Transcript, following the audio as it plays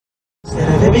So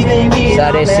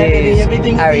this is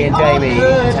Harry and Jamie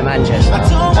to Manchester.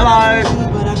 Hello,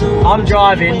 I'm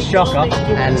driving, shocker.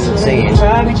 And singing.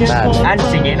 Bad. And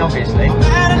singing, obviously.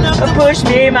 Push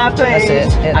me in my place.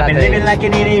 That's it. I've been living like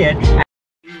an idiot.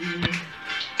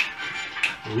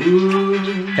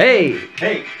 Hey!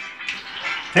 Hey!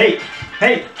 Hey!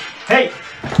 Hey! Hey!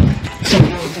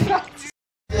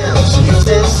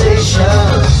 Sensation,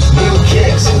 new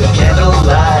kicks in the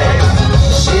candlelight.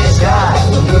 She's got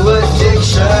new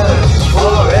addictions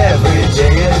for every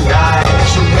day and night.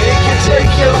 She'll make you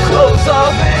take your clothes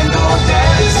off and go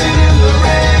dancing in the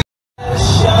rain.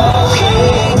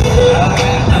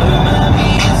 Remind me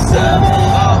of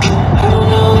something. I don't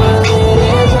know what it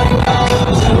is right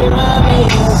now. Remind me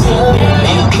of something.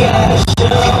 You gotta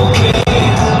show me.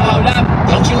 Hold up,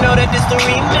 don't you know that this the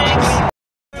remix?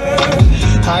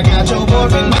 I got your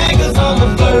boyfriend niggas on the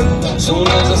flirt. Soon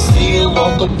as I see him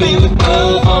walk up in the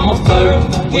club, I'm a flirt.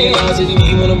 Yeah, I see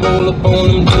me when I roll up on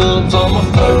them dubs, I'm a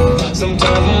flirt.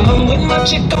 Sometimes when I'm with my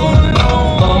chick on the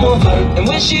low, I'm a flirt. And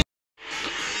when she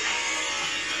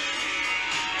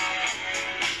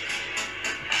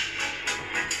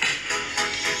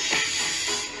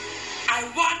I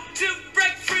want to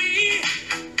break free.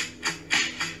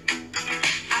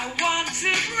 I want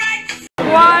to break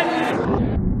one.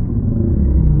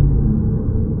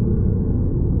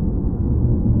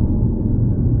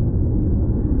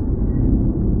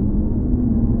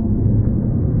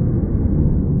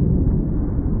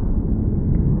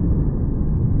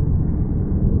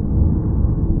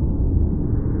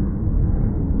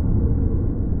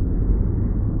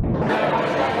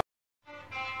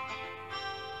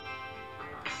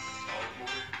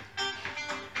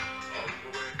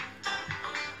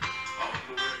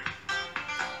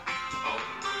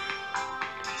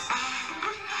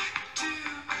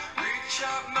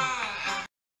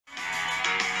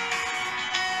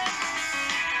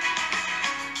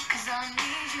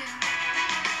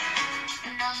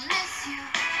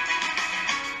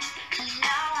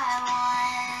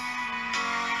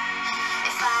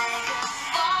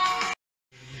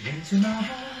 Into my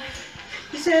heart,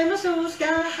 you set my soul sky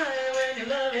high when your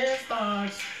love is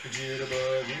sparks. The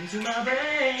jitterbug into my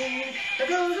brain, there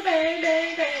goes a bang,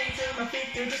 bang, bang till my feet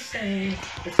do the same.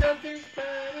 But something's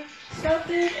burning,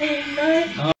 something ain't right.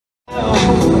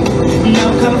 No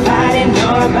confiding,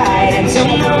 no abiding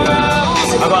tomorrow. I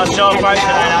got a show for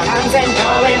today now. I'm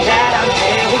knowing that I'm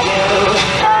there with you.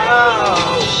 Oh,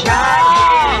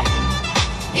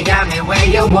 you got me where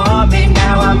you want me,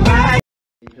 now I'm right.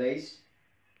 Please.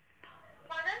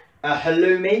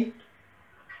 Halloumi?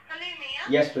 Halloumi, yeah?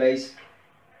 Yes, please.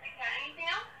 Okay, anything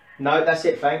else? No, that's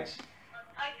it, thanks.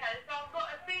 Okay, so I've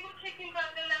got a single chicken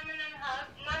burger, lemon and herb,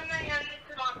 no mayo and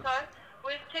tomato,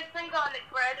 with chips and garlic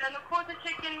bread, and a quarter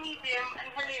chicken medium and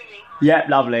halloumi. Yep,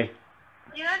 lovely.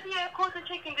 You know the quarter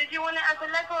chicken, did you want it as a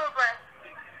leg or a breast?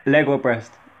 Leg or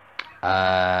breast?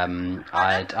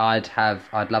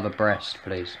 I'd love a breast,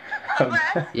 please. A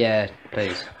breast? Yeah,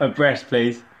 please. A breast,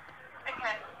 please.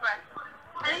 Okay, breast.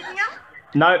 Anything else?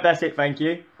 No, that's it, thank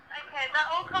you. Okay, that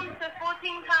all comes to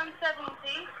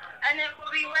 £14.70, and it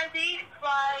will be ready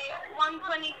by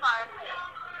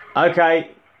 1:25.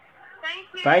 Okay. Thank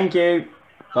you. Thank you.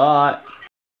 Bye.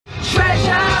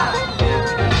 Treasure!